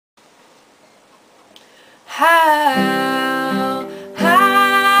How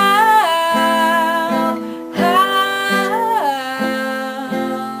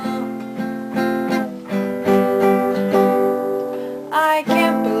I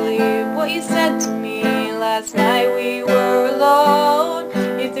can't believe what you said to me last night. We were alone.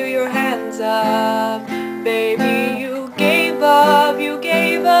 You threw your hands up, baby. You gave up, you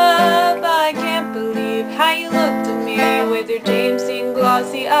gave up. I can't believe how you looked at me with your James Dean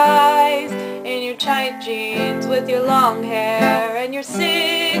glossy eyes and your tight jeans with your long hair and your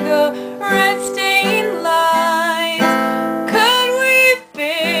cigarette stained lines. Could we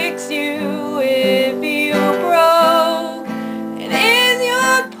fix you if you broke? And is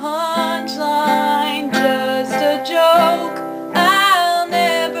your punchline just a joke? I'll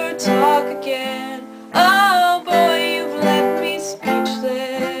never talk again. Oh boy, you've left me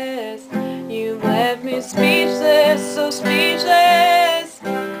speechless. You've left me speechless, so speechless.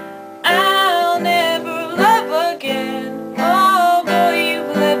 I'll never love again. Oh boy,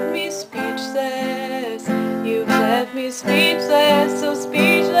 you've left me speechless. You've left me speechless, so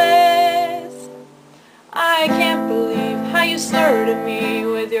speechless. I can't believe how you slurred at me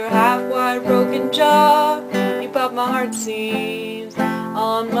with your half-wide broken jaw. You popped my heart seams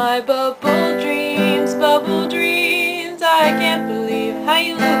on my bubble dreams, bubble dreams. I can't believe how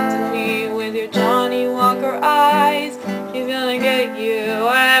you looked at me with your Johnny Walker eyes. He's gonna get you,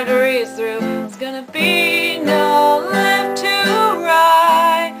 I have to race through. It's gonna be no left to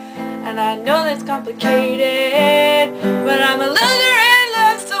right. And I know that's complicated, but I'm a loser in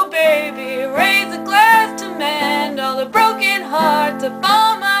love, so baby, raise a glass to mend all the broken hearts of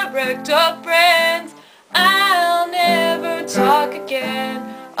all my wrecked up friends. I'll never talk again.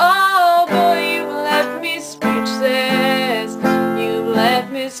 Oh boy, you've left me speechless. You've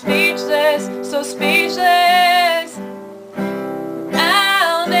left me speechless, so speechless.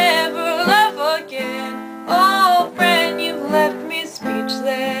 I'll never love again. Oh friend, you've left me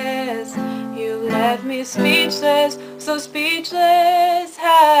speechless. You left me speechless, so speechless.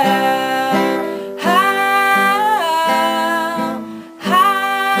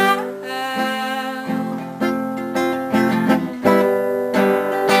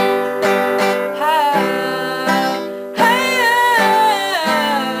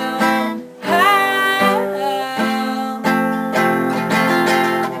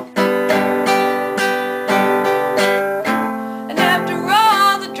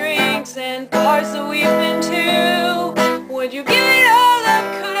 And bars that we've been to, would you give it all up?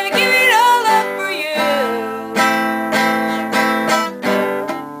 Could I give it all up for you?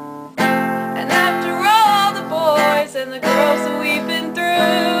 And after all the boys and the girls that we've been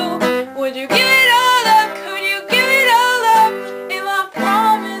through, would you give it all up? Could you give it all up if I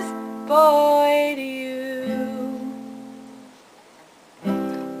promise, boy, to you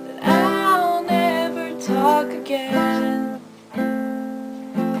that I'll never talk again?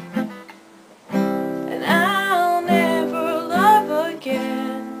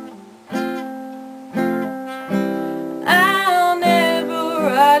 I'll never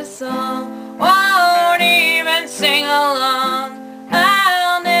write a song, won't even sing along.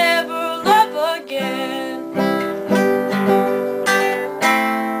 I'll never love again.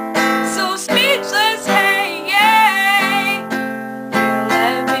 So speechless, hey, yeah. You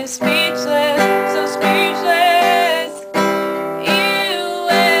left me speechless, so speechless. You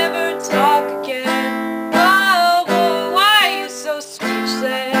ever talk again? Oh boy, why are you so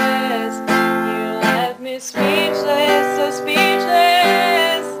speechless? You left me speechless, so speechless.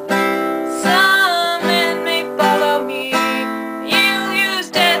 Some men may follow me. You use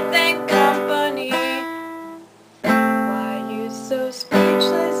death and company. Why are you so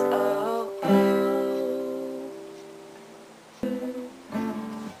speechless? Oh, oh.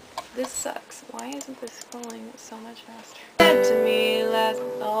 This sucks. Why isn't this scrolling so much faster? Said to me last.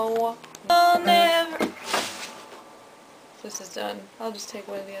 Oh, I'll never. This is done. I'll just take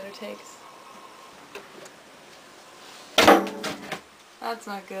one of the other takes. That's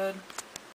not good.